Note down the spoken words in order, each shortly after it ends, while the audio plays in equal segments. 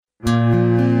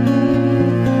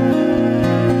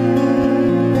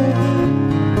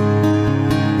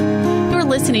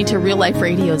listening to Real Life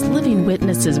Radio's Living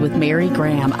Witnesses with Mary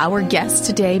Graham. Our guests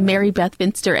today, Mary Beth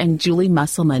Finster and Julie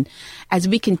Musselman, as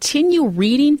we continue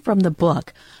reading from the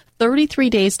book, 33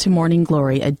 Days to Morning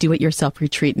Glory, a do-it-yourself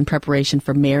retreat in preparation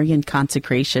for Marian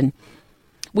consecration.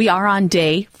 We are on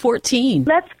day 14.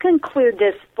 Let's conclude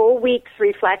this full week's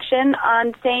reflection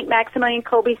on St. Maximilian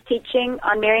Kolbe's teaching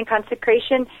on Marian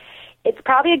consecration. It's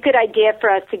probably a good idea for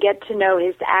us to get to know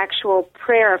his actual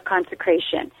prayer of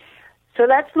consecration. So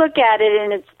let's look at it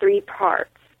in its three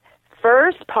parts.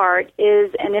 First part is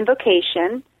an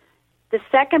invocation. The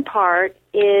second part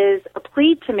is a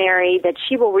plea to Mary that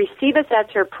she will receive us as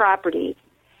her property.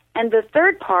 And the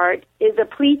third part is a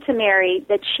plea to Mary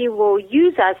that she will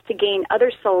use us to gain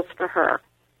other souls for her.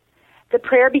 The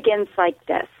prayer begins like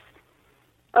this.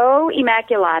 O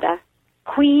Immaculata,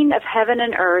 Queen of heaven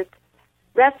and earth,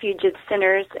 refuge of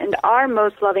sinners, and our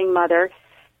most loving Mother,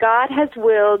 God has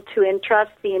willed to entrust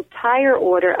the entire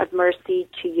order of mercy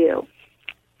to you.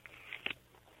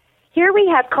 Here we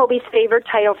have Kolbe's favorite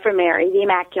title for Mary, the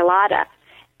Immaculata.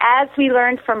 As we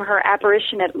learned from her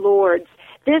apparition at Lourdes,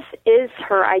 this is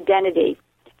her identity.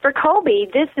 For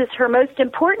Kolbe, this is her most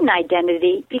important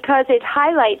identity because it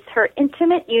highlights her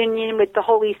intimate union with the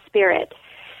Holy Spirit.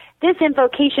 This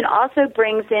invocation also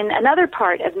brings in another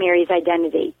part of Mary's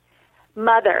identity,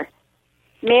 Mother.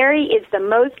 Mary is the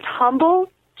most humble,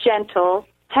 gentle,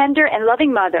 tender, and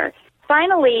loving mother.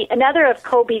 Finally, another of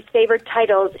Kolbe's favorite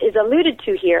titles is alluded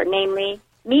to here, namely,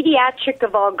 Mediatrix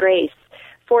of all grace.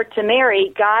 For to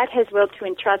Mary, God has willed to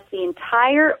entrust the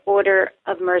entire order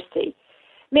of mercy.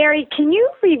 Mary, can you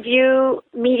review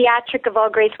Mediatrix of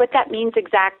all grace, what that means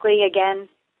exactly again?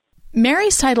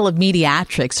 Mary's title of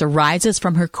Mediatrix arises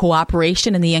from her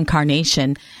cooperation in the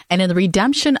Incarnation and in the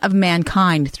redemption of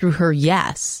mankind through her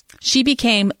yes. She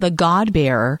became the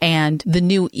God-bearer and the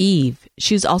new Eve.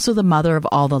 She was also the mother of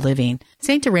all the living.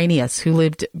 St. Irenaeus, who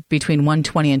lived between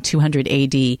 120 and 200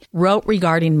 AD, wrote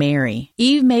regarding Mary,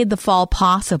 Eve made the fall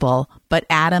possible, but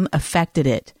Adam effected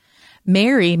it.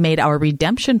 Mary made our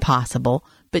redemption possible,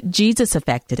 but Jesus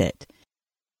effected it.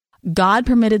 God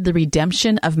permitted the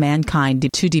redemption of mankind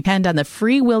to depend on the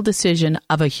free will decision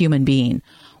of a human being.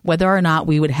 Whether or not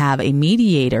we would have a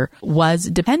mediator was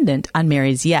dependent on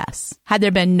Mary's yes. Had there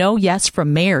been no yes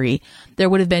from Mary, there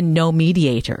would have been no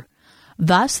mediator.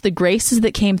 Thus, the graces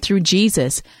that came through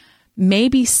Jesus may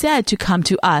be said to come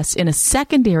to us in a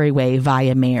secondary way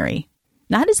via Mary.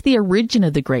 Not as the origin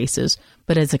of the graces,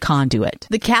 but as a conduit.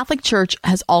 The Catholic Church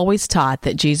has always taught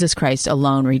that Jesus Christ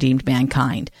alone redeemed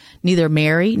mankind. Neither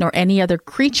Mary nor any other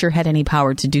creature had any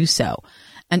power to do so,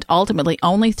 and ultimately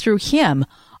only through him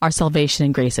are salvation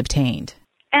and grace obtained.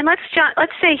 And let's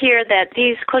say here that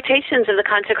these quotations of the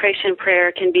consecration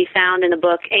prayer can be found in the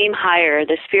book Aim Higher,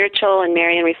 The Spiritual and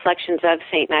Marian Reflections of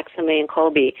St. Maximilian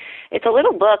Kolbe. It's a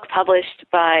little book published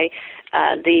by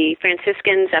the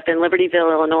Franciscans up in Libertyville,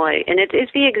 Illinois, and it is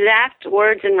the exact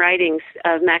words and writings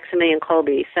of Maximilian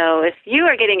Kolbe. So if you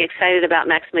are getting excited about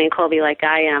Maximilian Kolbe like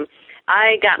I am,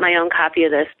 I got my own copy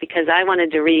of this because I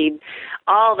wanted to read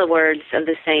all the words of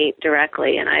the saint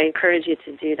directly, and I encourage you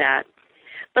to do that.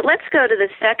 But let's go to the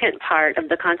second part of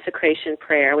the consecration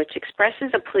prayer, which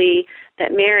expresses a plea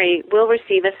that Mary will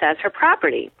receive us as her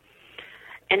property.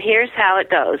 And here's how it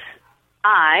goes.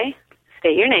 I,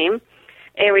 state your name,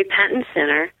 a repentant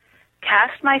sinner,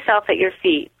 cast myself at your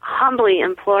feet, humbly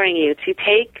imploring you to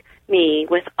take me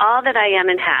with all that I am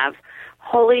and have,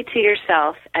 wholly to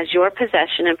yourself as your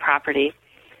possession and property.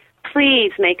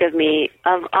 Please make of me,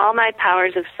 of all my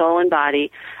powers of soul and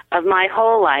body, of my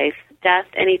whole life, death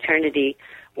and eternity,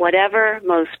 whatever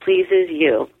most pleases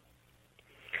you.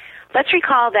 Let's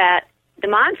recall that de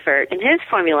Montfort, in his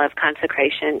formula of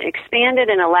consecration, expanded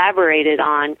and elaborated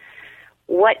on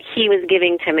what he was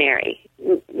giving to Mary,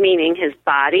 meaning his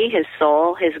body, his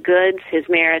soul, his goods, his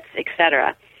merits,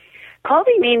 etc.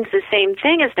 Kolbe means the same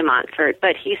thing as de Montfort,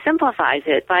 but he simplifies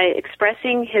it by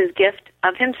expressing his gift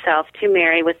of himself to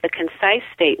Mary with the concise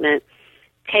statement,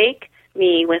 take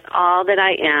me with all that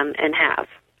I am and have.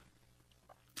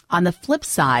 On the flip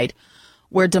side,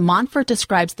 where de Montfort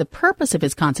describes the purpose of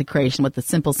his consecration with the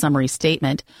simple summary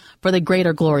statement, for the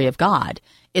greater glory of God,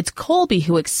 it's Kolbe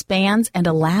who expands and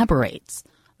elaborates.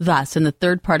 Thus, in the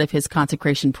third part of his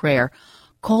consecration prayer,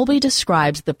 Kolbe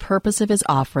describes the purpose of his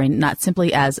offering not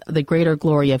simply as the greater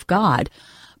glory of God,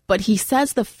 but he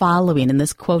says the following, and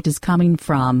this quote is coming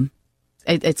from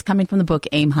the book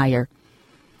Aim Higher.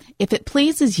 If it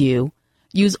pleases you,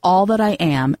 use all that I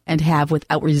am and have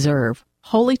without reserve,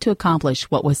 wholly to accomplish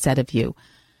what was said of you.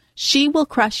 She will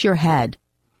crush your head,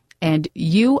 and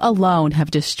you alone have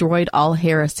destroyed all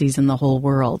heresies in the whole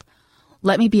world.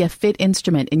 Let me be a fit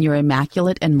instrument in your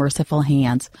immaculate and merciful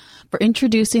hands for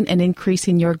introducing and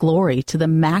increasing your glory to the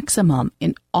maximum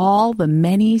in all the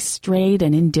many strayed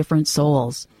and indifferent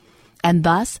souls, and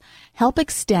thus help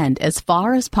extend as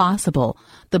far as possible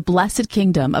the blessed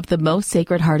kingdom of the most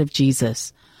Sacred Heart of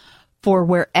Jesus. For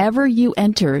wherever you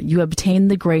enter, you obtain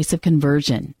the grace of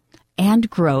conversion and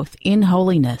growth in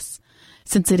holiness,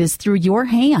 since it is through your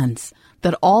hands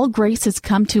that all grace has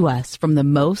come to us from the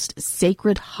most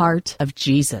Sacred Heart of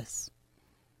Jesus.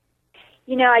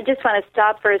 You know, I just want to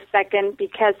stop for a second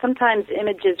because sometimes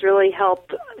images really help,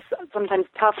 sometimes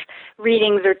tough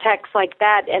readings or texts like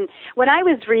that. And when I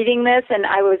was reading this and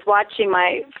I was watching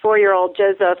my 4-year-old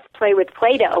Joseph play with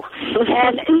Play-Doh,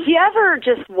 and do you ever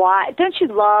just watch, don't you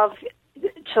love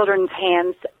children's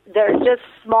hands? They're just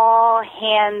small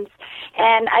hands.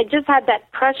 And I just had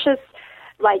that precious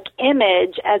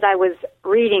image as I was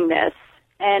reading this,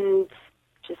 and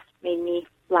just made me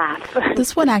laugh.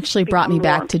 This one actually brought me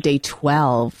back to day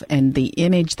 12 and the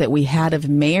image that we had of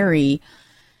Mary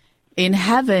in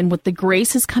heaven with the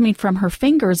graces coming from her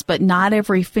fingers, but not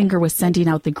every finger was sending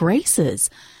out the graces.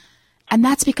 And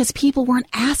that's because people weren't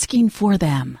asking for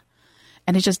them.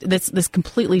 And it just, this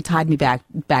completely tied me back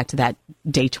to that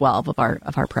day 12 of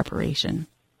our preparation.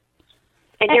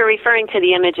 And you're referring to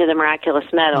the image of the miraculous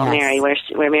medal, yes. Mary,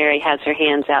 where Mary has her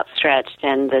hands outstretched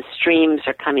and the streams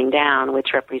are coming down, which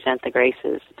represent the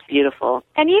graces. It's beautiful.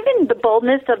 And even the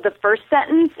boldness of the first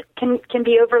sentence can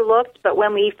be overlooked, but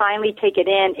when we finally take it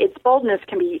in, its boldness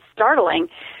can be startling.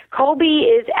 Kolbe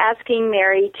is asking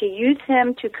Mary to use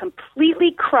him to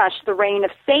completely crush the reign of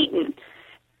Satan.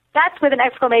 That's with an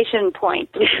exclamation point.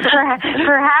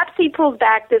 Perhaps he pulls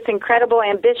back this incredible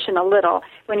ambition a little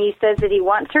when he says that he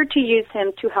wants her to use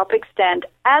him to help extend,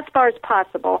 as far as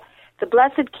possible, the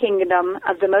blessed kingdom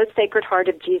of the most Sacred Heart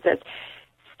of Jesus.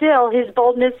 Still, his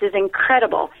boldness is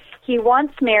incredible. He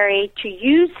wants Mary to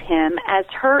use him as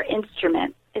her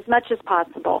instrument as much as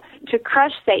possible to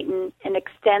crush Satan and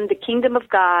extend the kingdom of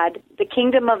God, the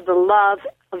kingdom of the love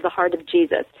of the heart of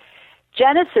Jesus.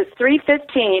 Genesis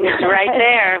 3:15. Right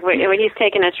there. When he's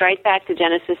taken us right back to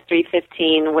Genesis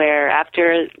 3:15, where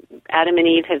after Adam and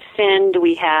Eve have sinned,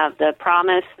 we have the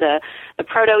promise, the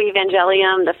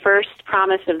proto-evangelium, the first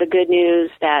promise of the good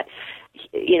news that,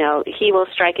 you know, he will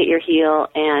strike at your heel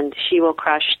and she will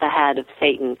crush the head of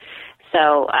Satan.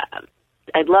 So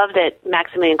I love that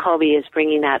Maximilian Kolbe is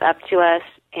bringing that up to us,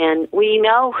 and we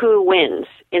know who wins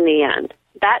in the end.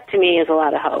 That, to me, is a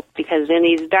lot of hope, because in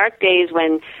these dark days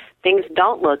when things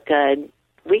don't look good,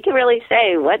 we can really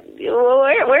say, where's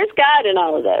God in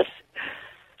all of this?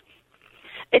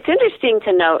 It's interesting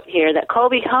to note here that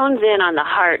Kolbe hones in on the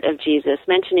heart of Jesus,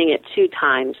 mentioning it 2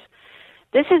 times.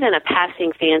 This isn't a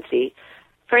passing fancy.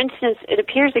 For instance, it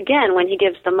appears again when he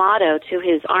gives the motto to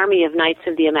his army of Knights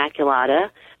of the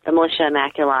Immaculata, the Militia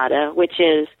Immaculata, which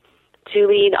is to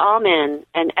lead all men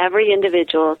and every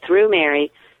individual through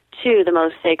Mary to the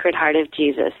most Sacred Heart of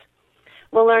Jesus.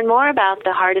 We'll learn more about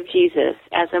the heart of Jesus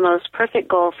as the most perfect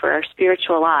goal for our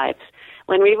spiritual lives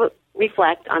when we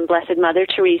reflect on Blessed Mother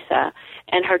Teresa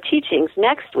and her teachings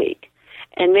next week.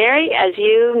 And Mary, as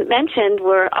you mentioned,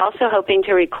 we're also hoping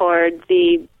to record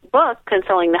the book,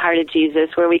 Consoling the Heart of Jesus,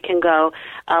 where we can go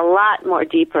a lot more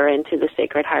deeper into the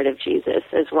Sacred Heart of Jesus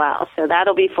as well. So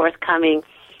that'll be forthcoming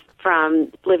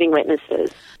from Living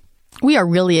Witnesses. We are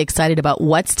really excited about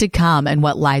what's to come and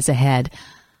what lies ahead.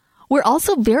 We're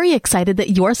also very excited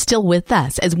that you're still with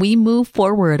us as we move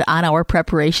forward on our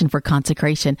preparation for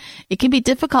consecration. It can be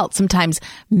difficult sometimes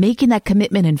making that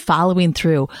commitment and following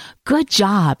through. Good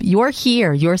job. You're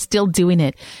here. You're still doing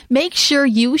it. Make sure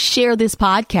you share this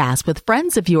podcast with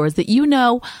friends of yours that you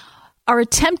know are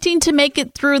attempting to make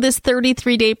it through this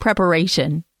 33-day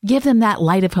preparation. Give them that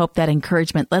light of hope, that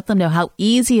encouragement. Let them know how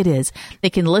easy it is. They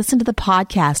can listen to the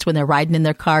podcast when they're riding in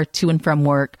their car to and from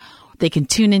work. They can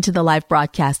tune into the live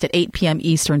broadcast at 8 p.m.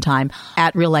 Eastern Time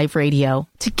at Real Life Radio.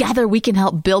 Together, we can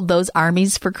help build those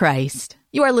armies for Christ.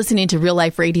 You are listening to Real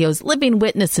Life Radio's Living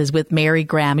Witnesses with Mary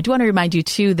Graham. I do want to remind you,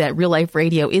 too, that Real Life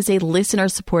Radio is a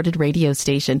listener-supported radio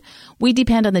station. We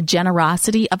depend on the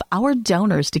generosity of our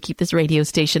donors to keep this radio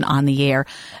station on the air.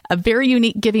 A very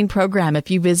unique giving program if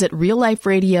you visit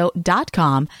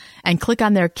realliferadio.com and click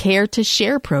on their Care to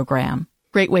Share program.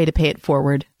 Great way to pay it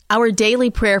forward. Our daily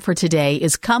prayer for today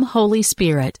is, Come Holy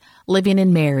Spirit, living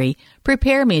in Mary,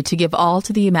 prepare me to give all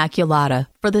to the Immaculata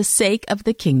for the sake of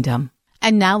the kingdom.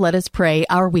 And now let us pray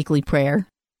our weekly prayer.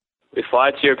 We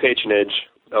fly to your patronage,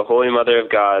 O Holy Mother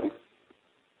of God.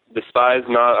 Despise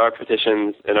not our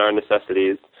petitions and our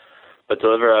necessities, but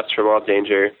deliver us from all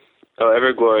danger, O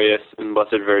ever glorious and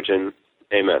blessed Virgin.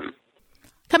 Amen.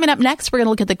 Coming up next, we're going to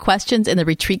look at the questions in the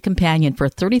Retreat Companion for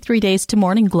 33 Days to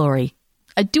Morning Glory,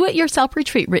 a do-it-yourself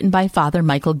retreat written by Father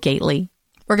Michael Gately.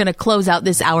 We're going to close out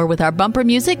this hour with our bumper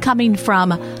music coming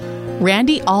from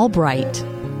Randy Albright.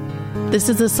 This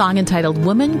is a song entitled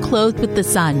Woman Clothed with the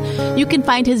Sun. You can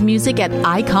find his music at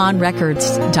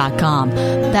iconrecords.com.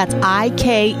 That's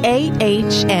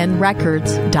IKAHN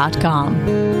records.com.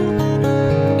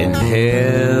 In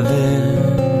heaven,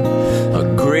 a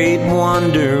great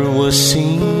wonder was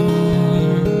seen,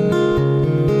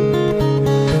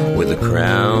 with a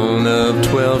crown of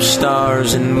 12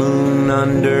 stars and moon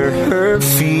under her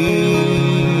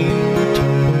feet.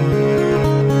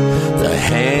 The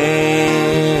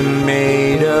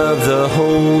handmaid of the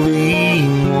Holy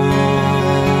One,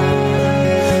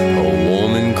 a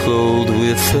woman clothed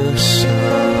with the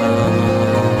sun.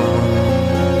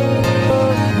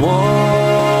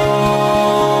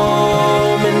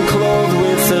 Woman clothed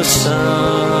with the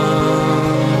sun.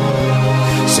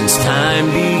 Since time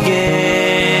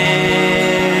began,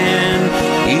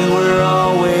 you were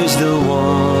always the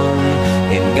one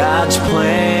in God's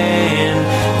plan.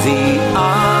 The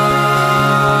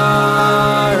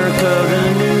ark of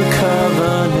the new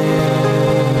covenant,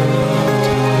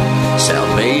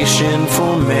 salvation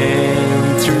for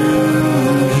man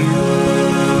through you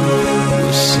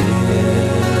was sent.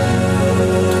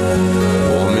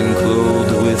 Woman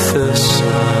clothed with the sun.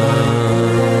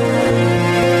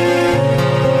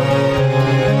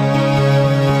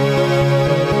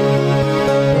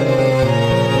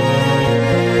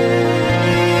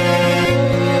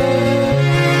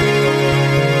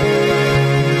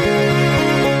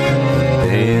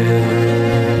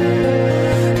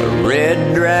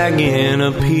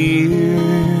 Appeared,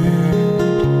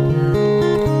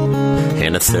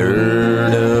 and a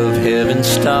third of heaven's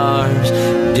stars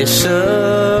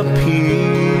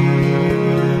disappeared.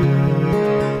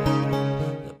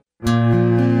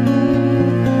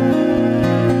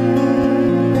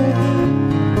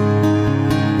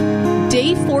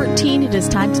 Day 14, it is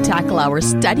time to tackle our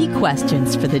study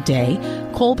questions for the day.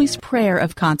 Kolbe's Prayer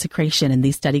of Consecration, and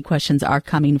these study questions are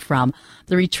coming from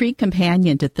the Retreat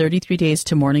Companion to 33 Days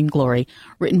to Morning Glory,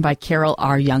 written by Carol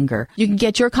R. Younger. You can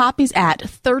get your copies at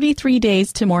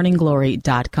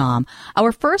 33daystomorningglory.com.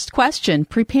 Our first question,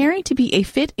 preparing to be a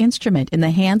fit instrument in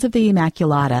the hands of the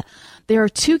Immaculata. There are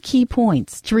two key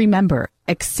points to remember: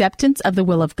 acceptance of the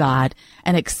will of God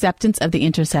and acceptance of the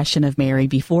intercession of Mary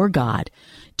before God.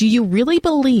 Do you really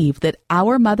believe that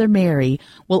our Mother Mary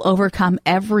will overcome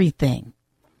everything?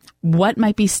 What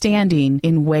might be standing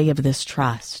in way of this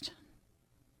trust?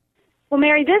 Well,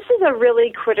 Mary, this is a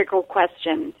really critical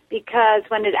question, because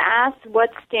when it asks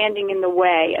what's standing in the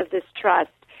way of this trust,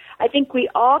 I think we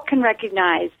all can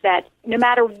recognize that no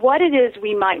matter what it is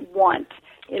we might want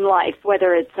in life,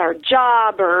 whether it's our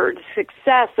job or the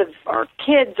success of our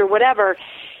kids or whatever,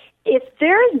 if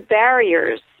there's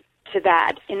barriers to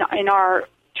that in our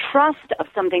trust of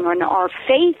something or in our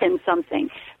faith in something,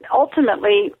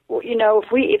 ultimately, you know,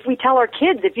 if we tell our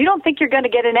kids, if you don't think you're going to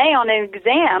get an A on an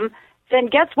exam, then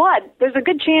guess what? There's a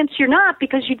good chance you're not,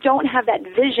 because you don't have that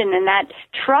vision and that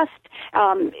trust.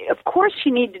 Of course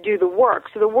you need to do the work.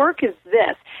 So the work is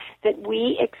this, that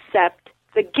we accept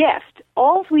the gift.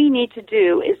 All we need to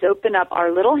do is open up our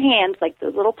little hands, like the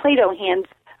little Play-Doh hands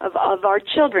of our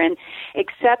children,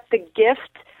 accept the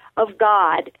gift of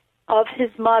God, of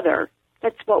His mother.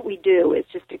 That's what we do, is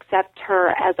just accept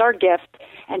her as our gift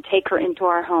and take her into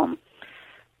our home.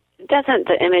 Doesn't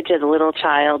the image of the little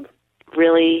child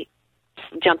really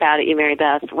jump out at you, Mary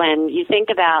Beth, when you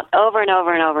think about over and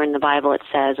over and over in the Bible it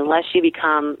says, unless you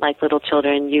become like little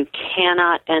children, you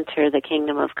cannot enter the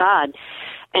kingdom of God.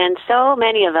 And so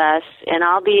many of us, and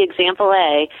I'll be example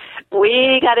A,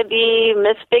 we got to be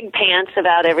Miss Big Pants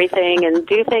about everything and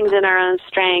do things in our own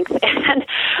strength. And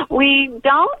we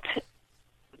don't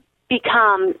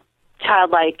become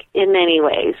childlike in many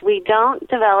ways. We don't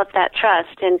develop that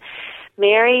trust. And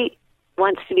Mary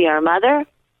wants to be our mother,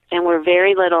 and we're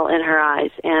very little in her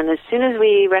eyes. And as soon as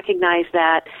we recognize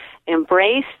that,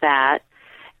 embrace that,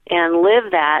 and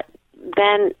live that,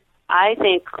 then I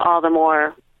think all the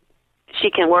more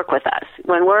she can work with us.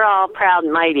 When we're all proud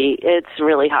and mighty, it's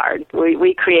really hard.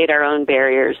 We create our own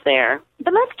barriers there.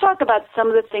 But let's talk about some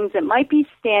of the things that might be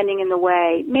standing in the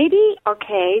way. Maybe,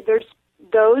 okay, there's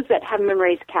those that haven't been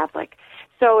raised Catholic.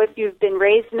 So if you've been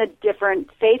raised in a different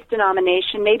faith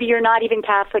denomination, maybe you're not even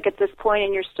Catholic at this point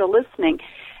and you're still listening.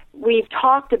 We've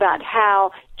talked about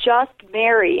how just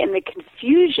Mary and the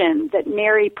confusion that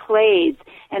Mary plays,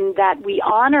 and that we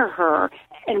honor her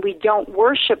and we don't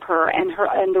worship her, and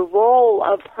the role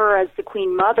of her as the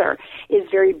Queen Mother is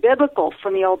very biblical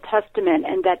from the Old Testament,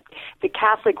 and that the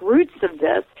Catholic roots of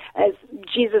this, as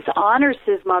Jesus honors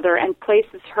his mother and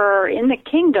places her in the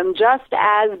kingdom just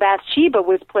as Bathsheba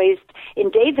was placed in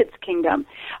David's kingdom.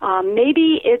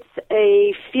 Maybe it's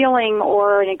a feeling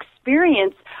or an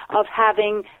experience of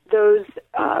having those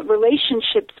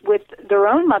relationships with their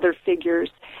own mother figures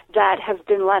that have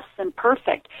been less than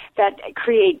perfect, that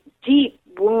create deep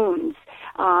wounds,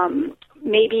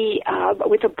 maybe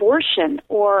with abortion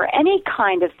or any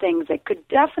kind of things that could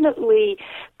definitely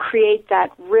create that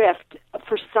rift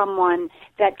for someone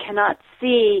that cannot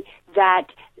see that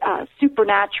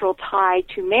supernatural tie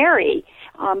to Mary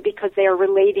because they are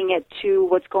relating it to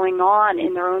what's going on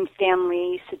in their own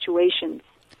family situations.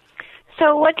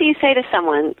 So what do you say to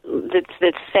someone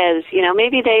that says,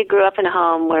 maybe they grew up in a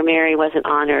home where Mary wasn't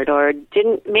honored, or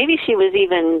maybe she was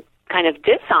even kind of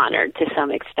dishonored to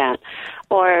some extent,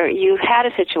 or you had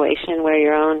a situation where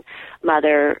your own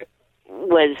mother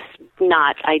was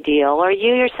not ideal, or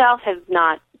you yourself have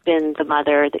not been the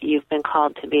mother that you've been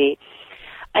called to be.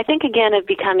 I think, again, of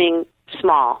becoming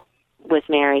small with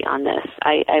Mary on this.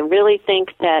 I really think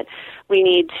that we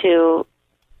need to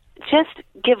just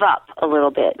give up a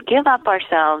little bit, give up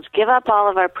ourselves, give up all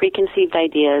of our preconceived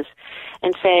ideas,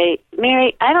 and say,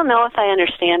 Mary, I don't know if I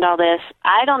understand all this.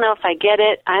 I don't know if I get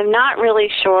it. I'm not really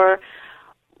sure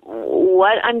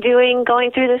what I'm doing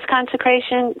going through this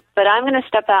consecration, but I'm going to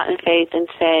step out in faith and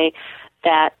say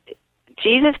that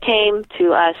Jesus came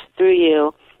to us through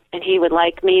you, and he would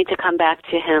like me to come back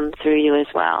to him through you as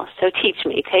well. So teach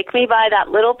me. Take me by that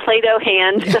little Play-Doh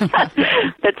hand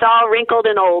that's all wrinkled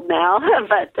and old now,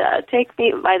 but take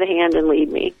me by the hand and lead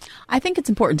me. I think it's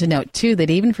important to note, too, that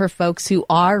even for folks who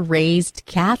are raised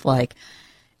Catholic,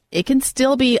 it can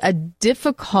still be a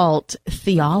difficult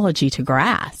theology to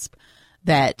grasp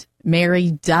that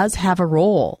Mary does have a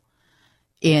role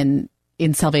in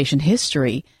salvation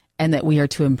history and that we are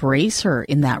to embrace her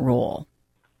in that role.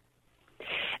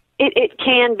 It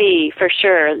can be, for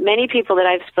sure. Many people that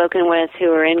I've spoken with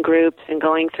who are in groups and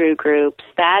going through groups,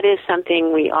 that is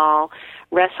something we all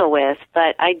wrestle with.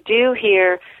 But I do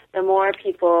hear the more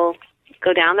people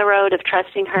go down the road of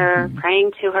trusting her,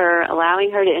 praying to her, allowing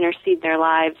her to intercede in their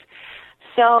lives,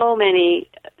 so many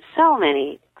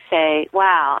say,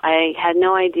 wow, I had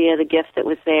no idea the gift that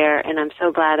was there, and I'm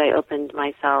so glad I opened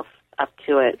myself up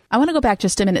to it. I want to go back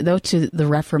just a minute, though, to the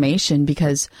Reformation,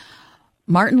 because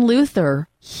Martin Luther,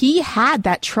 he had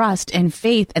that trust and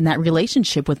faith and that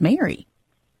relationship with Mary.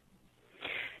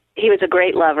 He was a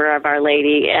great lover of Our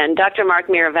Lady, and Dr. Mark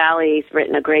Miravalli's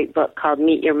written a great book called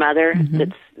Meet Your Mother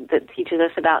that teaches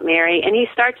us about Mary, and he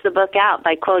starts the book out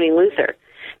by quoting Luther,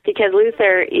 because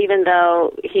Luther, even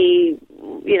though he,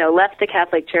 left the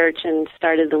Catholic Church and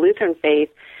started the Lutheran faith,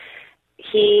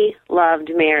 he loved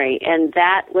Mary, and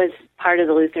that was part of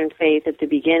the Lutheran faith at the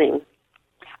beginning.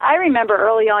 I remember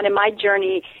early on in my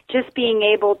journey just being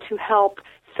able to help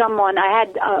someone. I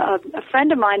had a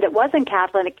friend of mine that wasn't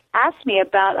Catholic asked me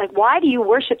about, why do you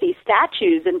worship these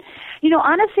statues? And,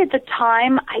 honestly, at the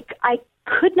time, I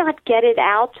could not get it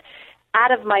out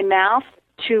of my mouth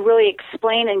to really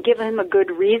explain and give him a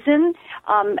good reason.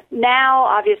 Now,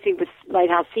 obviously, with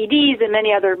Lighthouse CDs and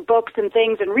many other books and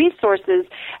things and resources,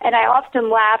 and I often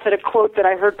laugh at a quote that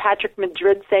I heard Patrick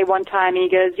Madrid say one time, and he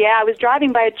goes, I was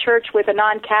driving by a church with a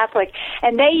non-Catholic,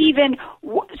 and they even,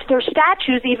 their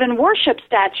statues even worship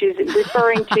statues,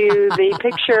 referring to the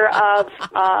picture of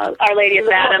Our Lady of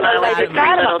Fatima with the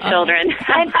three little children.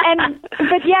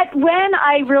 But yet, when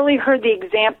I really heard the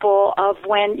example of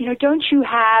when, don't you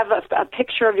have a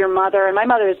picture of your mother, and my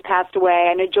mother has passed away,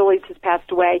 I know Julie's has passed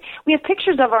away, we have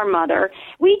pictures of our mother.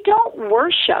 We don't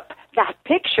worship that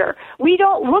picture. We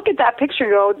don't look at that picture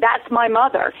and go, that's my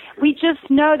mother. We just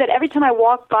know that every time I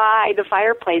walk by the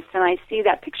fireplace and I see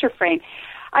that picture frame,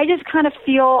 I just kind of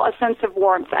feel a sense of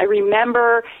warmth. I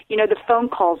remember, the phone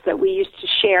calls that we used to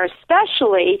share,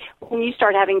 especially when you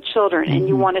start having children and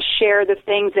you want to share the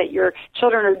things that your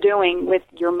children are doing with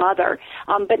your mother.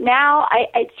 But now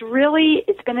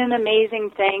it's been an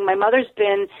amazing thing. My mother's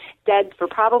been dead for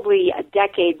probably a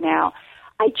decade now.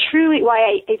 I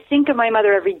think of my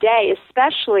mother every day,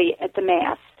 especially at the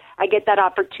Mass. I get that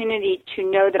opportunity to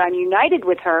know that I'm united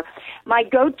with her. My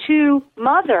go-to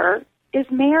mother is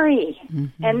Mary,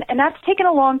 and that's taken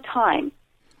a long time,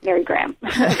 Mary Graham,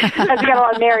 because we got a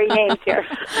lot of Mary names here.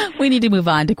 We need to move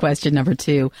on to question number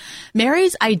 2.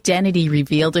 Mary's identity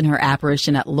revealed in her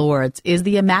apparition at Lourdes is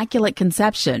the Immaculate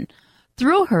Conception.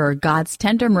 Through her, God's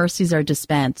tender mercies are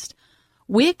dispensed.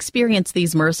 We experience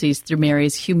these mercies through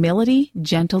Mary's humility,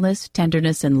 gentleness,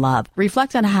 tenderness, and love.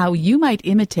 Reflect on how you might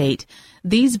imitate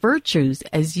these virtues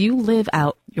as you live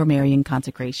out your Marian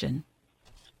consecration.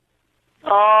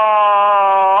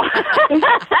 Oh,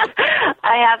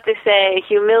 I have to say,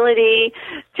 humility,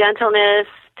 gentleness,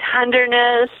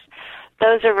 tenderness,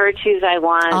 those are virtues I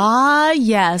want. Ah,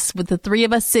 yes, with the three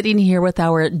of us sitting here with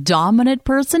our dominant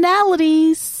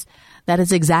personalities. That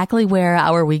is exactly where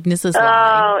our weaknesses lie.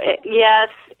 Oh, yes.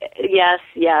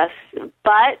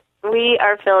 But we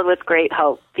are filled with great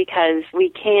hope because we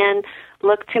can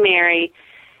look to Mary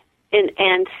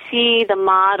and see the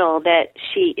model that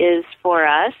she is for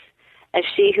us, as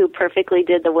she who perfectly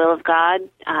did the will of God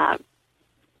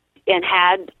and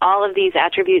had all of these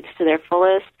attributes to their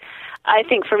fullest. I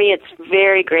think for me it's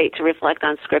very great to reflect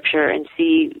on Scripture and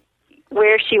see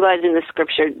where she was in the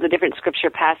Scripture, the different Scripture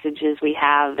passages we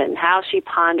have, and how she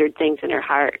pondered things in her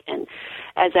heart. And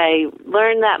as I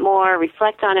learn that more,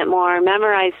 reflect on it more,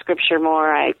 memorize Scripture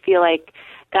more, I feel like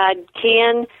God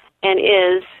can and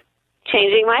is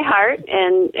changing my heart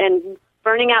and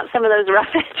burning out some of those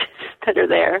rough edges that are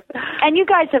there. And you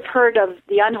guys have heard of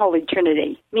the unholy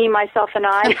trinity, me, myself, and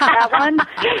I, that one.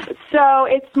 So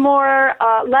it's more,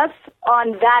 less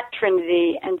on that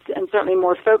trinity and certainly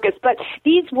more focused. But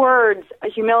these words,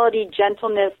 humility,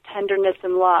 gentleness, tenderness,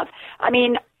 and love, I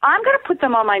mean, I'm going to put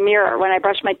them on my mirror when I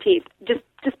brush my teeth. Just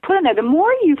put them there. The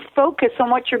more you focus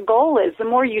on what your goal is, the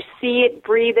more you see it,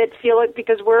 breathe it, feel it,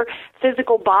 because we're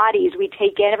physical bodies. We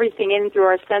take everything in through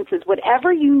our senses.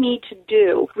 Whatever you need to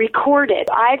do, record it.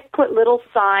 I've put little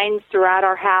signs throughout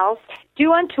our house.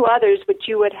 Do unto others what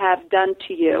you would have done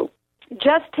to you,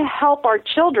 just to help our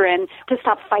children to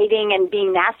stop fighting and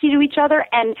being nasty to each other.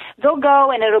 And they'll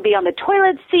go and it'll be on the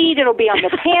toilet seat, it'll be on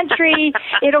the pantry,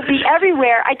 it'll be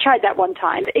everywhere. I tried that one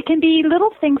time. It can be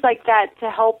little things like that to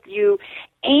help you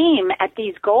aim at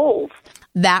these goals.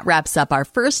 That wraps up our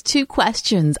first two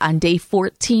questions on day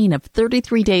 14 of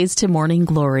 33 Days to Morning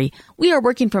Glory. We are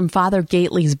working from Father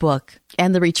Gately's book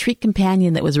and the retreat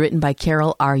companion that was written by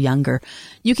Carol R. Younger.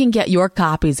 You can get your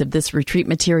copies of this retreat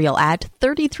material at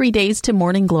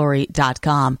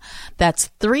 33daystomorningglory.com. That's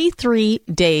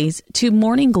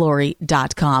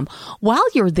 33daystomorningglory.com. While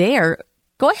you're there,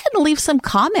 go ahead and leave some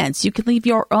comments. You can leave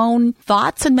your own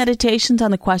thoughts and meditations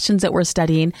on the questions that we're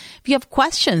studying. If you have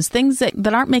questions, things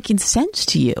that aren't making sense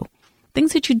to you,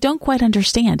 things that you don't quite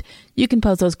understand, you can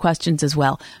pose those questions as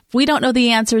well. If we don't know the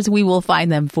answers, we will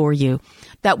find them for you.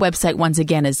 That website, once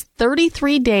again, is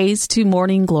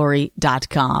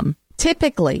 33daystomorningglory.com.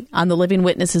 Typically, on the Living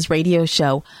Witnesses radio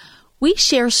show, we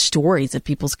share stories of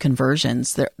people's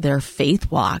conversions, their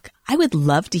faith walk. I would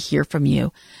love to hear from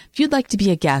you. If you'd like to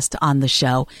be a guest on the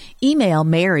show, email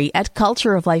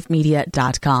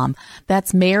Mary@cultureoflifemedia.com.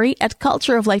 That's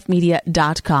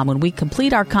Mary@cultureoflifemedia.com. When we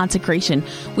complete our consecration,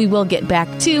 we will get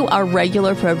back to our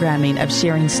regular programming of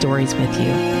sharing stories with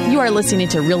you. You are listening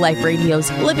to Real Life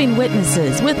Radio's Living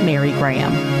Witnesses with Mary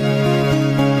Graham.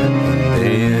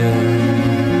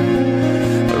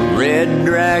 A red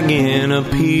dragon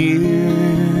appeared,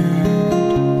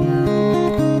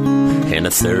 and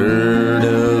a third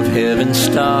of heaven's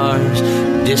stars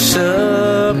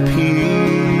disappeared.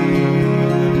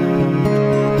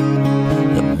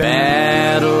 The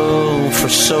battle for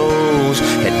souls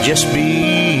had just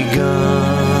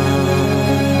begun,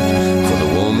 for the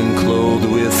woman clothed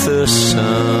with the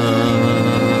sun.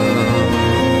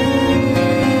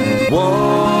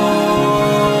 Woman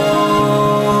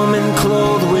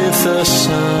clothed with the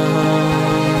sun,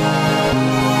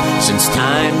 since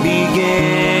time began,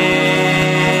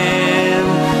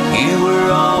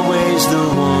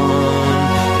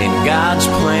 God's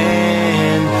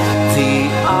plan, the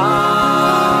ark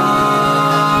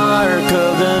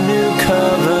of the new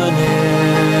covenant,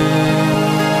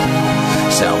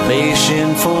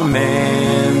 salvation for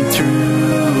man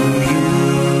through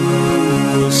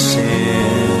you was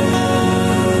sent,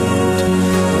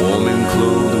 woman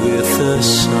clothed with the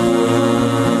sun.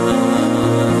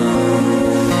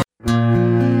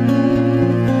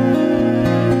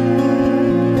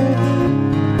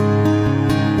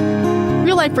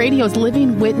 Life Radio's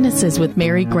Living Witnesses with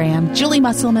Mary Graham, Julie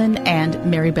Musselman, and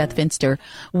Mary Beth Finster.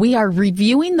 We are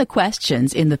reviewing the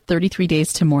questions in the 33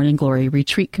 Days to Morning Glory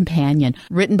Retreat Companion,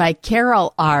 written by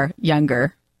Carol R.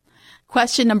 Younger.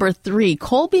 Question number 3.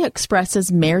 Kolbe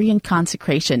expresses Marian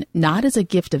consecration not as a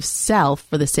gift of self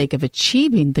for the sake of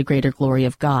achieving the greater glory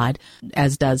of God,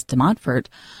 as does de Montfort,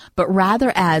 but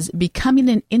rather as becoming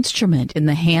an instrument in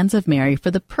the hands of Mary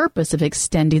for the purpose of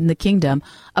extending the kingdom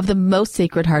of the most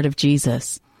sacred heart of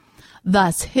Jesus.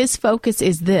 Thus, his focus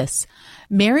is this: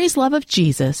 Mary's love of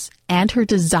Jesus and her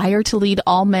desire to lead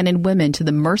all men and women to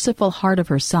the merciful heart of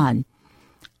her Son.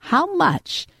 How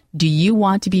much do you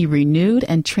want to be renewed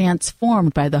and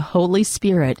transformed by the Holy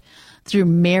Spirit through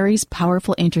Mary's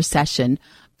powerful intercession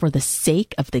for the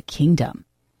sake of the kingdom?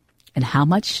 And how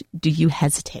much do you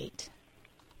hesitate?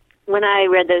 When I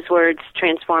read those words,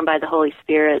 transformed by the Holy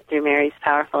Spirit through Mary's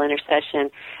powerful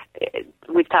intercession,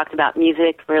 we've talked about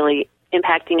music really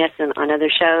impacting us on other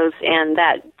shows, and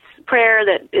that prayer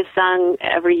that is sung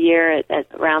every year at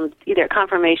around either at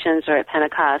confirmations or at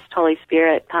Pentecost, Holy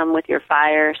Spirit, come with your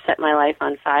fire, set my life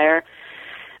on fire.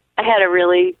 I had a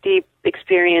really deep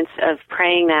experience of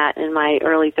praying that in my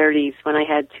early 30s when I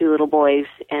had 2 little boys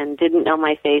and didn't know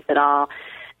my faith at all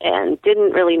and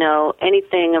didn't really know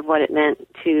anything of what it meant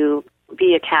to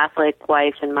be a Catholic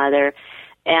wife and mother.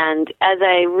 And as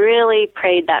I really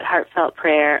prayed that heartfelt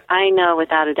prayer, I know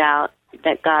without a doubt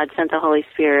that God sent the Holy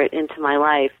Spirit into my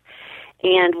life.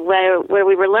 And where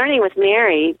we were learning with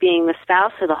Mary being the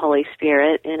spouse of the Holy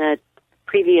Spirit in a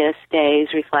previous day's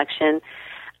reflection,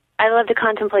 I love to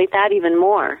contemplate that even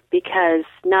more, because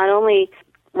not only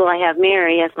will I have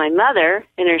Mary as my mother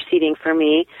interceding for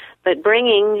me, but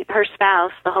bringing her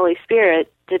spouse, the Holy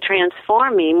Spirit, to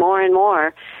transform me more and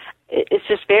more. It's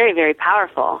just very, very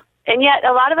powerful. And yet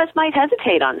a lot of us might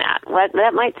hesitate on that.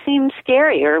 That might seem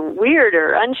scary or weird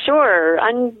or unsure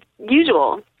or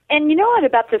unusual. And you know what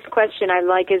about this question I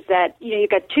like is that, you've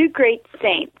got 2 great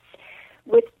saints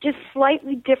with just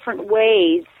slightly different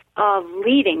ways of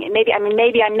leading. And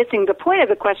maybe I'm missing the point of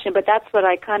the question, but that's what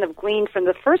I kind of gleaned from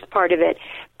the first part of it.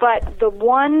 But the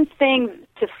one thing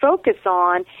to focus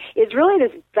on is really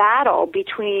this battle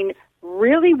between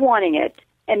really wanting it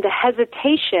and the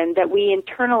hesitation that we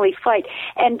internally fight.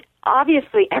 And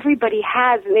obviously everybody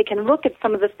they can look at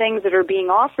some of the things that are being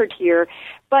offered here,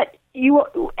 but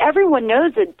everyone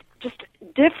knows that just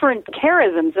different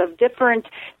charisms of different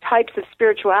types of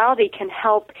spirituality can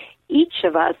help each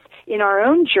of us in our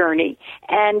own journey.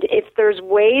 And if there's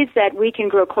ways that we can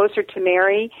grow closer to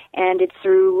Mary, and it's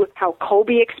through how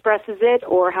Kolbe expresses it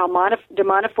or how de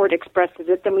Montfort expresses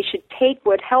it, then we should take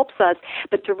what helps us,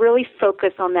 but to really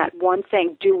focus on that one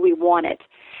thing: do we want it?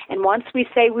 And once we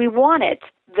say we want it,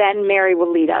 then Mary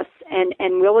will lead us, and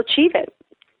we'll achieve it.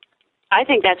 I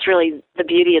think that's really the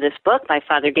beauty of this book by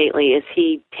Father Gately, is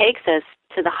he takes us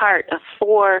to the heart of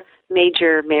 4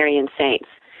 major Marian saints.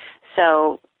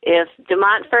 So if de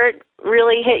Montfort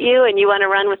really hit you and you want to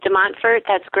run with de Montfort,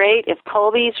 that's great. If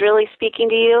Kolbe's really speaking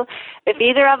to you, if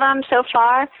either of them so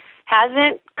far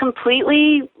hasn't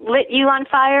completely lit you on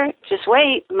fire, just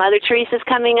wait. Mother Teresa's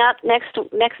coming up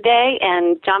next day,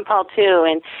 and John Paul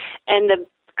II, and the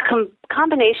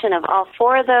combination of all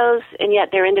 4 of those, and yet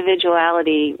their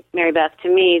individuality, Mary Beth, to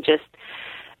me just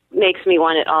makes me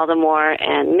want it all the more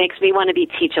and makes me want to be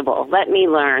teachable. Let me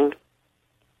learn.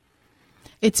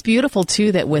 It's beautiful,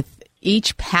 too, that with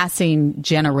each passing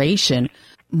generation,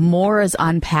 more is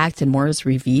unpacked and more is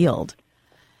revealed.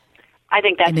 I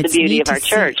think that's the beauty of our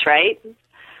church, right?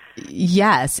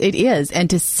 Yes, it is. And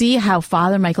to see how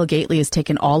Father Michael Gately has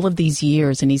taken all of these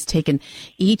years, and he's taken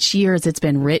each year as it's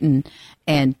been written,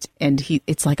 and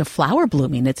it's like a flower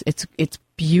blooming. It's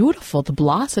beautiful, the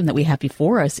blossom that we have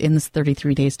before us in this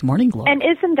 33 Days to Morning Glory. And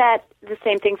isn't that the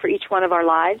same thing for each one of our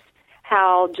lives?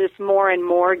 How just more and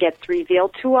more gets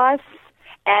revealed to us,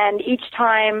 and each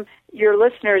time your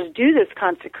listeners do this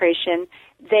consecration,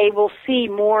 they will see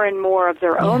more and more of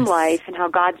their own life and how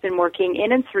God's been working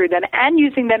in and through them and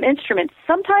using them instruments.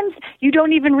 Sometimes you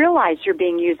don't even realize you're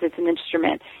being used as an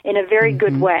instrument in a very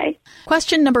good way.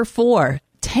 Question number 4.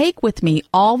 Take with me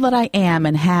all that I am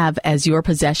and have as your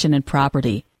possession and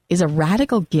property is a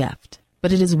radical gift,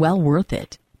 but it is well worth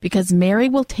it, because Mary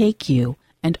will take you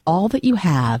and all that you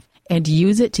have and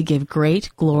use it to give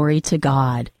great glory to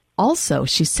God. Also,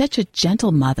 she's such a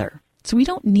gentle mother, so we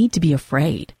don't need to be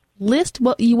afraid. List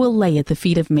what you will lay at the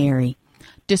feet of Mary.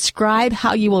 Describe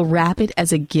how you will wrap it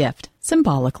as a gift,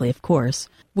 symbolically, of course,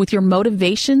 with your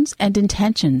motivations and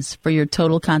intentions for your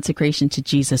total consecration to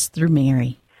Jesus through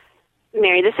Mary.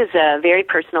 Mary, this is a very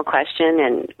personal question,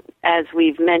 and as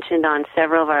we've mentioned on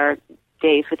several of our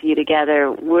days with you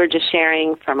together, we're just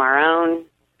sharing from our own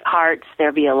hearts.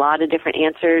 There'll be a lot of different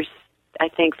answers, I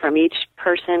think, from each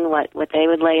person, what they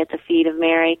would lay at the feet of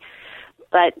Mary.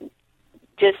 But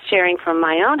just sharing from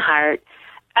my own heart,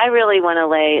 I really want to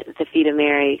lay at the feet of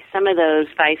Mary some of those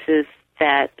vices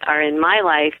that are in my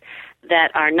life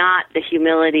that are not the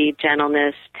humility,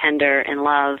 gentleness, tender, and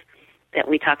love that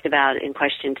we talked about in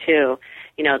question 2.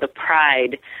 You know, the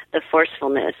pride, the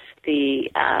forcefulness, the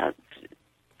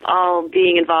all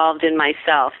being involved in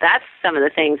myself. That's some of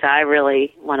the things I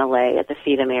really want to lay at the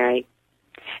feet of Mary.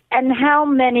 And how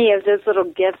many of those little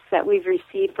gifts that we've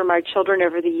received from our children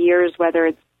over the years, whether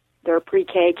it's their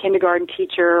pre-K, kindergarten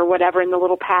teacher, or whatever, in the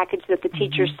little package that the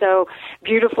teacher so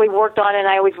beautifully worked on, and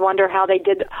I always wonder how they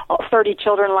did 30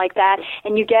 children like that,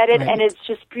 and you get it, and it's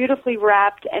just beautifully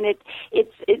wrapped, and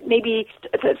it may be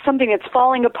something that's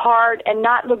falling apart and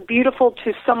not look beautiful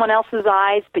to someone else's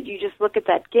eyes, but you just look at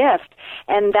that gift,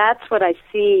 and that's what I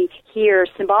see here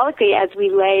symbolically as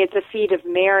we lay at the feet of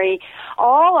Mary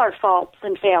all our faults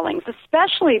and failings,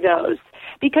 especially those.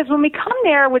 Because when we come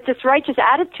there with this righteous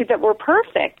attitude that we're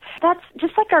perfect, that's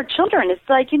just like our children. It's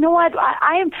like, you know what,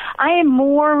 I am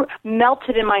more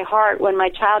melted in my heart when my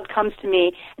child comes to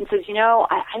me and says, you know,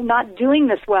 I'm not doing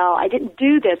this well. I didn't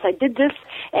do this. I did this.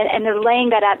 And they're laying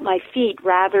that at my feet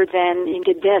rather than you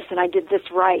did this and I did this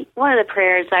right. One of the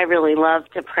prayers I really love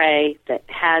to pray that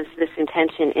has this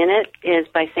intention in it is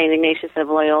by St. Ignatius of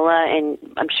Loyola, and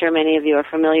I'm sure many of you are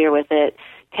familiar with it.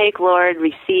 Take, Lord,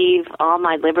 receive all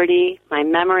my liberty, my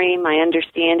memory, my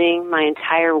understanding, my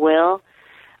entire will,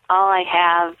 all I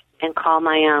have, and call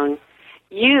my own.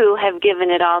 You have given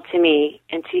it all to me,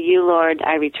 and to you, Lord,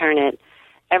 I return it.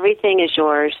 Everything is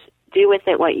yours. Do with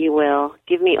it what you will.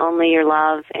 Give me only your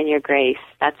love and your grace.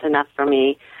 That's enough for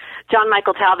me. John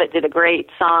Michael Talbot did a great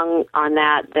song on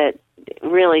that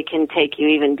really can take you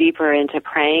even deeper into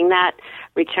praying that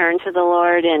return to the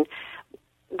Lord. And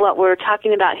what we're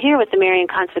talking about here with the Marian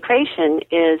consecration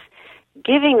is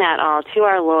giving that all to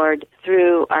our Lord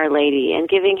through Our Lady and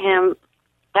giving Him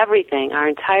everything, our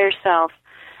entire self,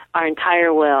 our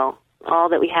entire will, all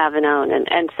that we have and own.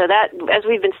 And so that, as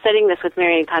we've been studying this with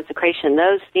Marian consecration,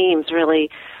 those themes really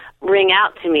ring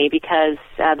out to me because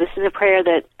this is a prayer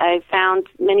that I found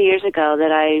many years ago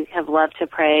that I have loved to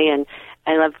pray, and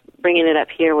I love bringing it up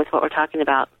here with what we're talking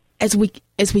about. As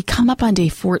we come up on day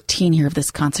 14 here of this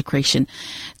consecration,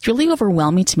 it's really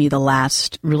overwhelming to me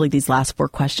these last 4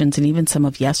 questions and even some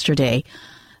of yesterday.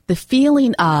 The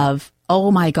feeling of, oh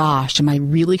my gosh, am I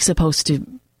really supposed to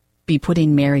be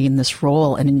putting Mary in this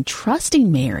role and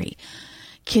entrusting Mary?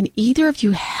 Can either of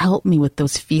you help me with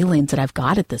those feelings that I've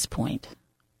got at this point?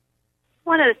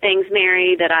 One of the things,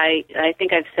 Mary, that I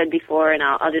think I've said before, and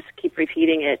I'll just keep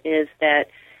repeating it, is that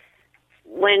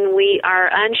when we are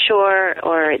unsure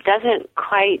or it doesn't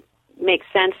quite make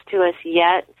sense to us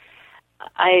yet,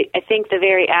 I think the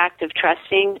very act of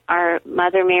trusting our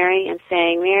Mother Mary and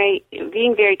saying, Mary,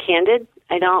 being very candid,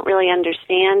 I don't really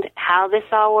understand how this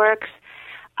all works.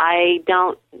 I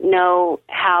don't know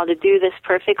how to do this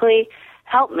perfectly.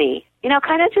 Help me. You know,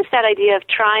 kind of just that idea of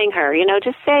trying her. You know,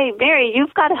 just say, Mary,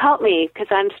 you've got to help me because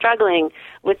I'm struggling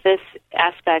with this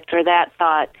aspect or that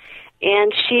thought.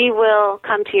 And she will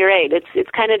come to your aid. It's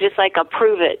kind of just like a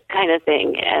prove it kind of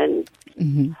thing. And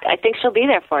I think she'll be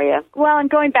there for you. Well, and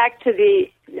going back to the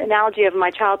analogy of my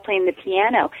child playing the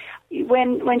piano,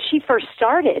 when she first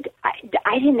started,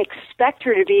 I didn't expect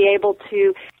her to be able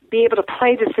to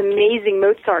play this amazing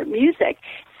Mozart music.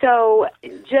 So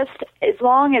just as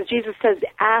long as Jesus says,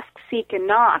 ask, seek, and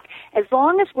knock, as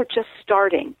long as we're just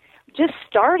starting,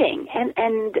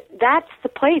 and that's the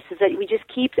place, is that we just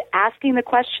keep asking the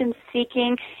questions,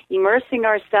 seeking, immersing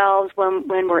ourselves when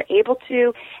we're able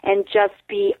to, and just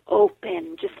be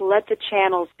open. Just let the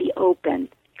channels be open.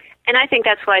 And I think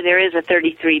that's why there is a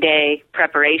 33-day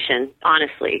preparation,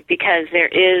 honestly, because there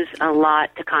is a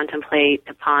lot to contemplate,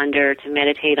 to ponder, to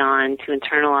meditate on, to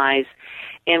internalize,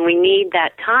 and we need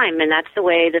that time, and that's the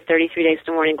way the 33 Days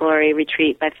to Morning Glory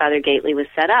retreat by Father Gately was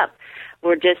set up.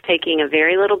 We're just taking a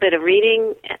very little bit of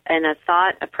reading and a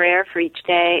thought, a prayer for each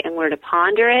day, and we're to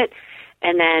ponder it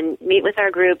and then meet with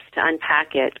our groups to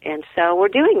unpack it. And so we're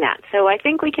doing that. So I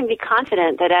think we can be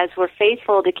confident that as we're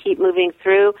faithful to keep moving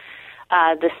through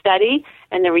the study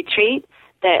and the retreat,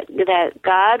 that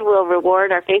God will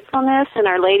reward our faithfulness, and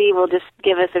Our Lady will just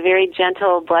give us a very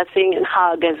gentle blessing and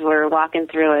hug as we're walking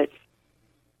through it.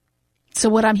 So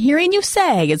what I'm hearing you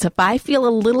say is if I feel a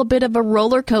little bit of a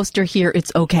roller coaster here, it's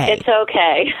okay. It's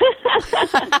okay.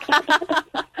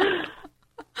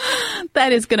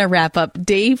 That is going to wrap up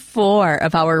day 4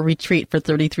 of our retreat for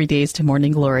 33 Days to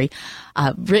Morning Glory,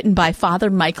 written by Father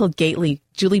Michael Gately.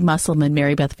 Julie Musselman,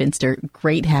 Mary Beth Finster,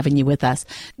 great having you with us.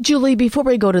 Julie, before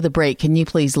we go to the break, can you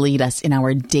please lead us in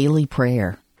our daily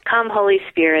prayer? Come, Holy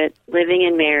Spirit, living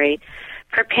in Mary,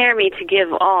 prepare me to give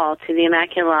all to the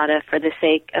Immaculata for the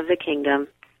sake of the kingdom.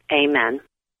 Amen.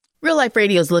 Real Life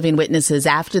Radio's Living Witnesses.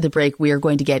 After the break, we are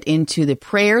going to get into the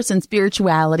prayers and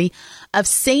spirituality of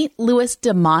St. Louis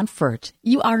de Montfort.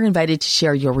 You are invited to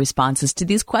share your responses to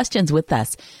these questions with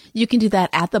us. You can do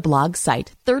that at the blog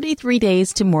site,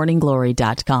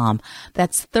 33daystomorningglory.com.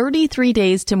 That's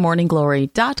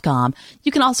 33daystomorningglory.com.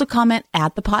 You can also comment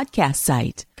at the podcast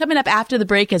site. Coming up after the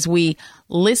break, as we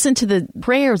listen to the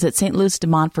prayers that St. Louis de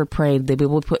Montfort prayed, that we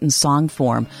will put in song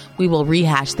form. We will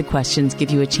rehash the questions, give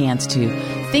you a chance to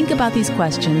think about these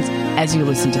questions as you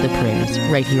listen to the prayers,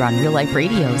 right here on Real Life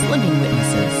Radio's Living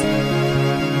Witnesses.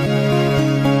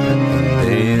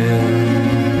 Then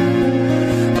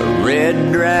a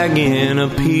red dragon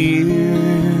appeared,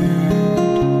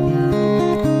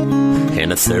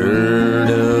 and a third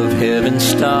of heaven's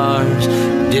stars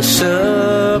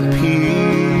disappeared.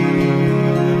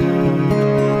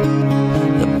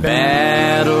 The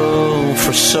battle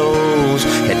for souls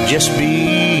had just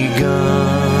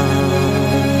begun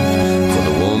for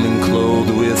the woman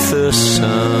clothed with the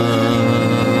sun.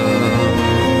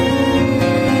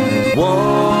 Woman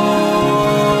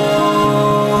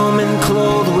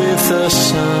clothed with the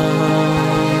sun,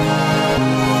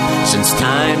 since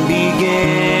time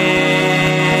began,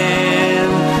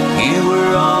 you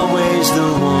were always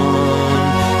the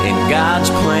one in God's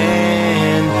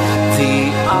plan,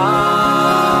 the ark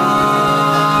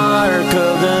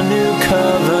of the new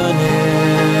covenant,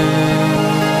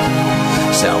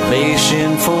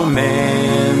 salvation for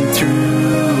man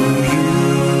through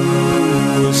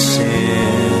you was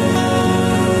sent,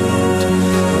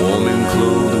 woman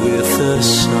clothed with the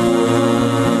sun.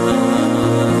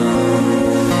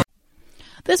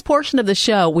 This portion of the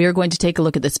show, we are going to take a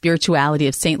look at the spirituality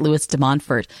of St. Louis de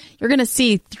Montfort. You're going to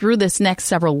see through this next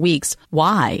several weeks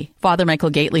why Father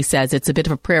Michael Gately says it's a bit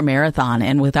of a prayer marathon.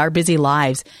 And with our busy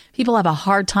lives, people have a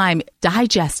hard time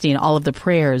digesting all of the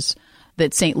prayers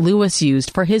that St. Louis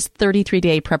used for his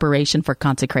 33-day preparation for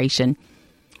consecration,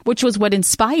 which was what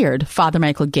inspired Father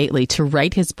Michael Gately to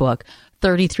write his book,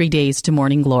 33 Days to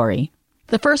Morning Glory.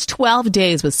 The first 12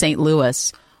 days with St.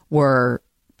 Louis were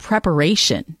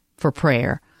preparation for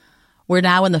prayer. We're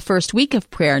now in the first week of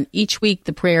prayer, and each week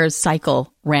the prayers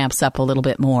cycle ramps up a little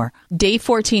bit more. Day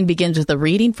 14 begins with a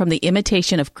reading from The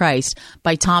Imitation of Christ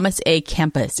by Thomas A.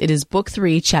 Kempis. It is Book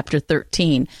 3, Chapter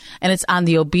 13, and it's on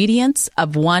the obedience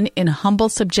of one in humble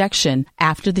subjection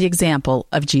after the example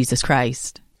of Jesus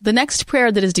Christ. The next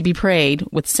prayer that is to be prayed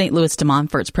with St. Louis de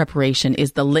Montfort's preparation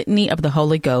is the Litany of the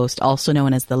Holy Ghost, also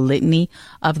known as the Litany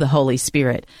of the Holy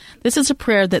Spirit. This is a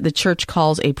prayer that the Church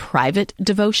calls a private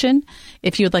devotion.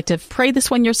 If you would like to pray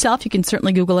this one yourself, you can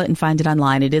certainly Google it and find it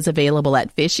online. It is available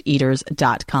at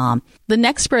fisheaters.com. The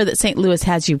next prayer that St. Louis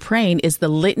has you praying is the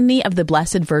Litany of the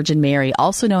Blessed Virgin Mary,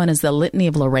 also known as the Litany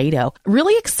of Loreto.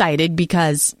 Really excited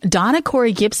because Donna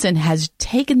Corey Gibson has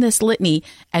taken this litany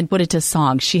and put it to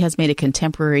song. She has made a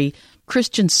contemporary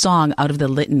Christian song out of the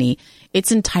litany.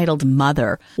 It's entitled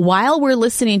Mother. While we're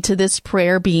listening to this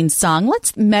prayer being sung,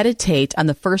 let's meditate on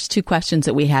the first two questions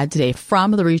that we had today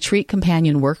from the Retreat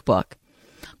Companion Workbook.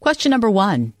 Question number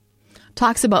 1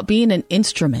 talks about being an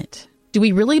instrument. Do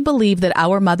we really believe that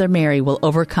our Mother Mary will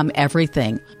overcome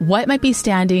everything? What might be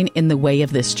standing in the way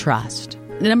of this trust?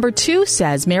 Number 2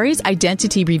 says Mary's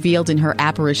identity revealed in her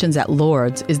apparitions at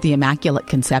Lourdes is the Immaculate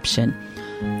Conception.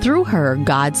 Through her,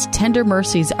 God's tender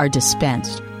mercies are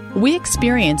dispensed. We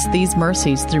experience these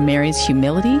mercies through Mary's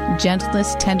humility,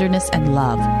 gentleness, tenderness, and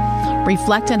love.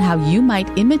 Reflect on how you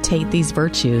might imitate these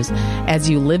virtues as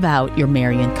you live out your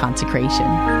Marian consecration.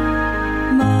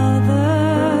 Mother,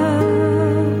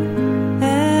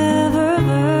 ever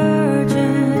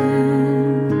virgin,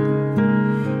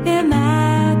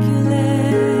 immaculate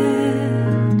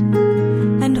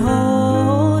and holy,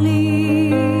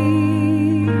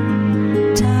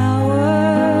 Tower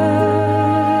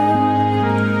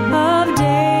of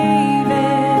David,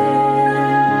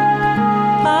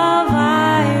 of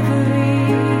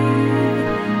ivory,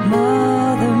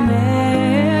 Mother Mary.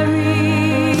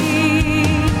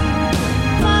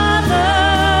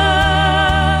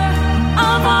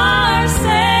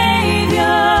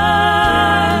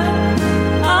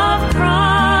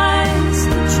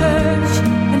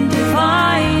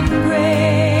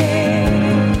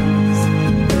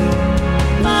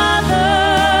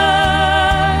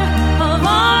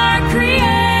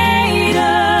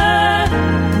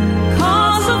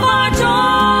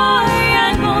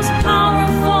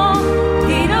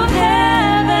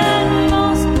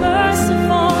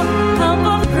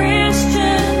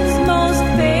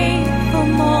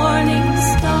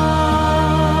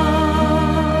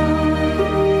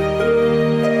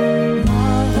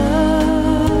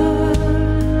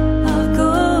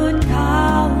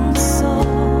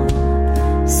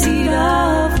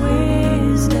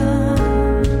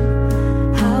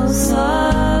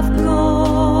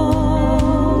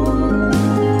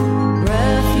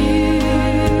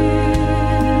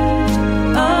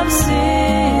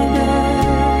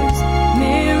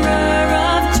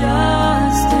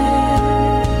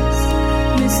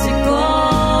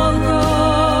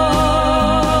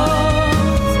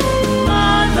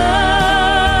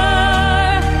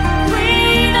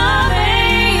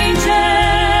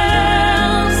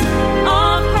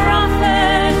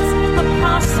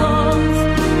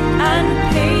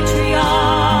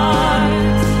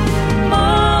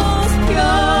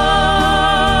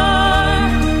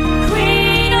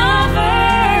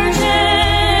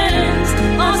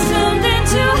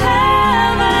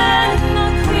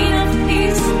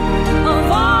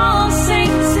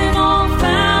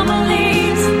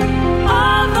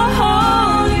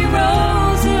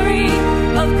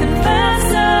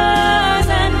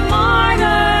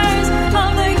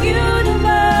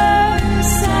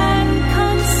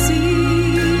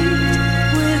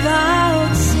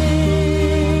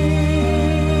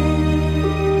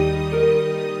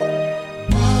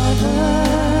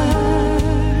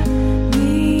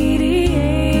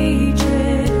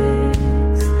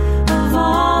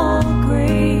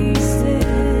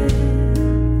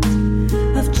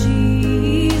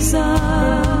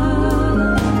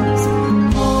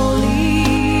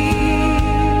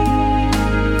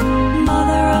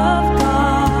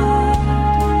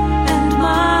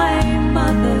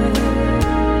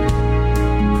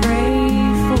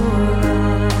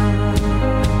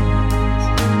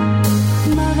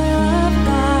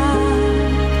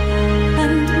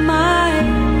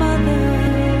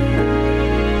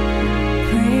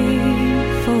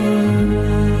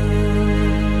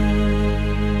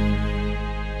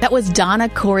 That was Donna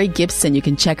Corey Gibson. You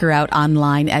can check her out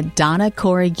online at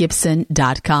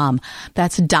donnacorey.gibson.com.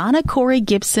 That's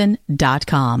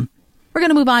donnacorey.gibson.com. We're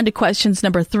going to move on to questions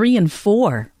number 3 and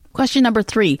 4. Question number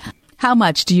 3. How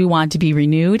much do you want to be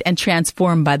renewed and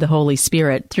transformed by the Holy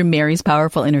Spirit through Mary's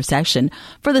powerful intercession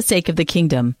for the sake of the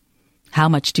kingdom? How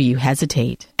much do you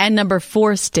hesitate? And number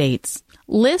 4 states,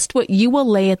 list what you will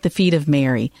lay at the feet of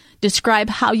Mary. Describe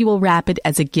how you will wrap it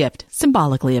as a gift,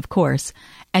 symbolically, of course,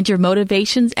 and your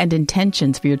motivations and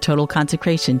intentions for your total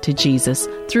consecration to Jesus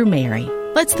through Mary.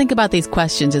 Let's think about these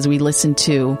questions as we listen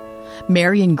to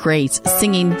Mary and Grace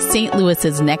singing St.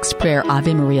 Louis's Next Prayer,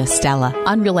 Ave Maria Stella,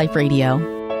 on Real Life Radio.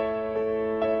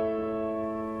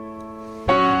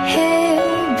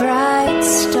 Hail, bright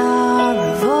star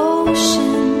of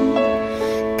ocean,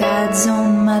 God's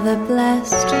own mother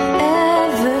blessed,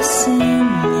 ever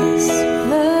sinless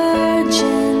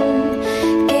virgin,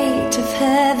 gate of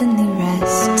heavenly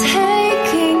rest,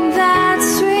 taking that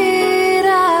sweet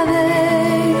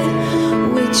ave,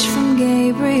 which from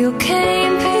Gabriel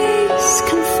came, peace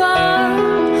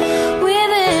confirmed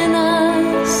within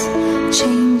us,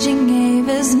 changing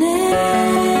Ava's name.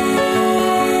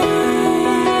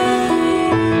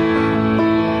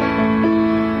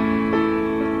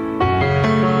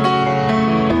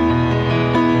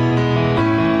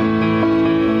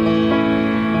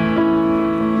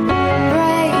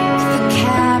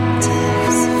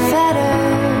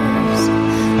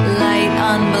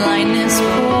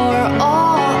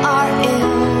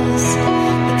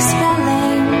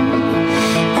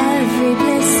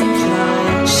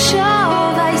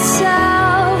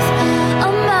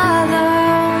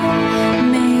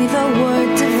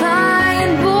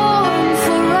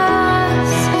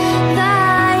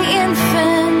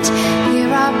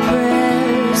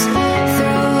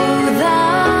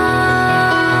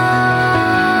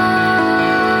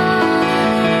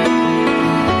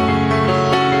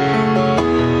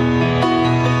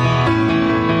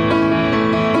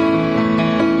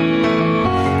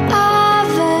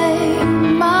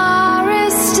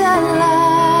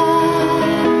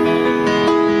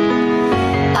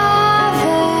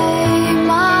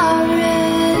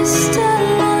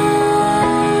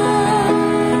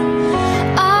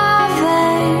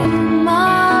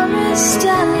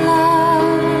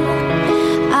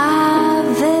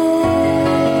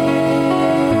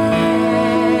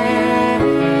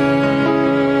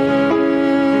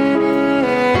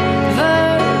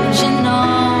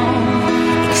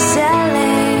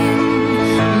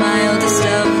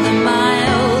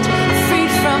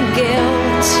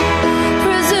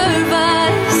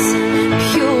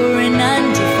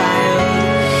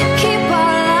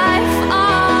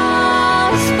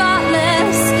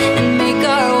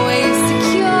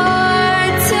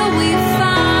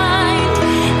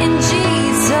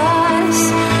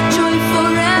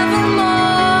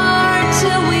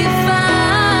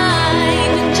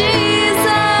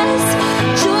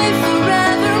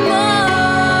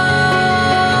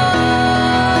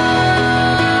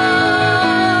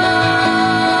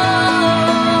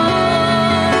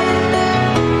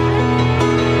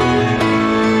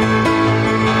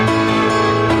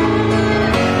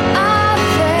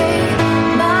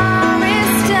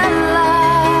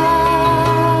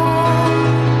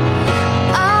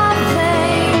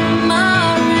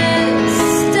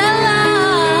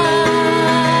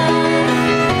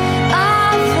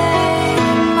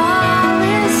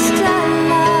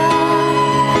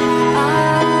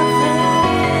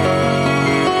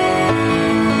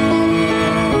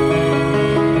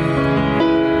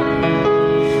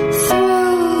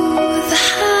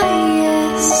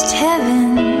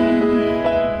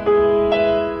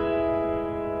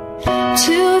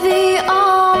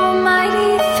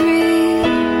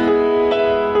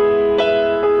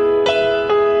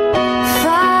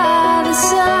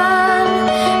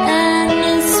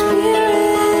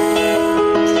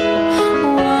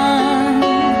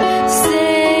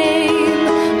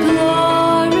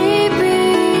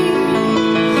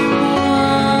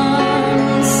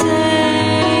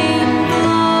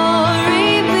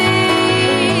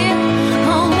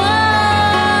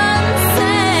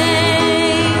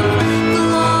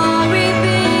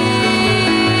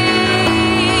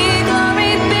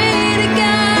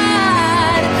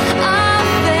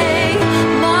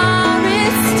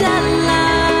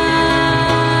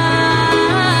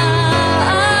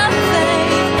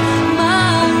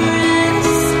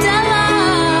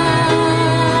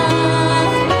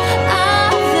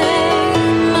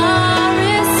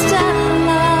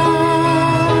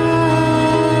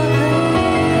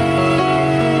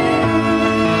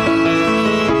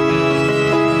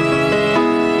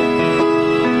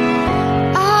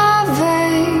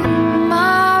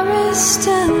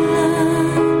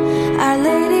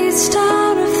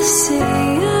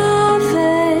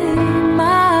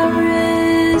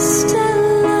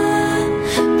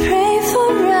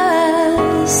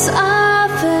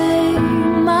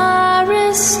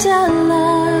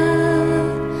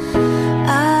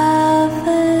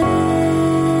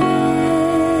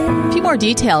 more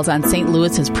details on St.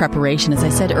 Louis's preparation. As I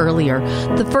said earlier,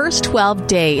 the first 12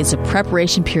 days is a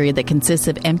preparation period that consists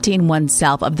of emptying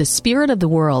oneself of the spirit of the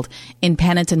world in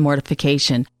penance and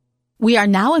mortification. We are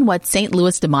now in what St.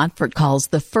 Louis de Montfort calls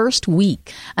the first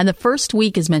week, and the first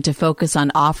week is meant to focus on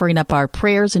offering up our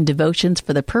prayers and devotions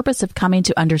for the purpose of coming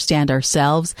to understand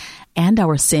ourselves and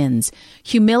our sins.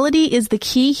 Humility is the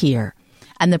key here,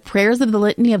 and the prayers of the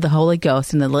Litany of the Holy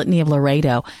Ghost and the Litany of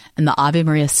Loreto and the Ave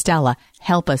Maria Stella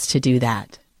help us to do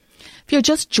that. If you're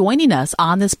just joining us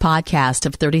on this podcast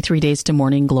of 33 Days to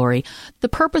Morning Glory, the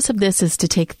purpose of this is to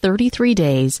take 33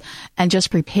 days and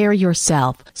just prepare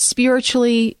yourself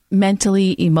spiritually,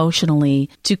 mentally, emotionally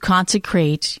to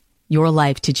consecrate your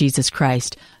life to Jesus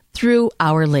Christ through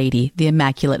Our Lady, the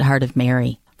Immaculate Heart of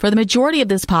Mary. For the majority of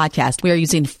this podcast, we are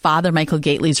using Father Michael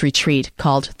Gately's retreat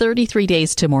called 33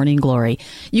 Days to Morning Glory.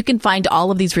 You can find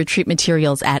all of these retreat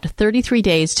materials at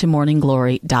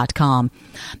 33daystomorningglory.com.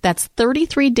 That's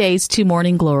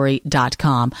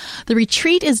 33daystomorningglory.com. The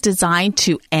retreat is designed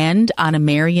to end on a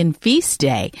Marian feast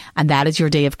day, and that is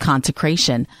your day of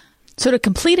consecration. So to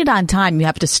complete it on time, you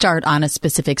have to start on a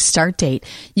specific start date.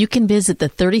 You can visit the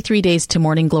 33 Days to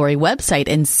Morning Glory website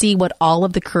and see what all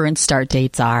of the current start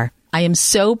dates are. I am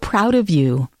so proud of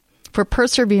you for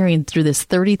persevering through this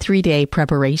 33-day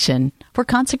preparation for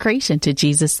consecration to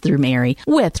Jesus through Mary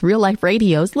with Real Life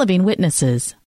Radio's Living Witnesses.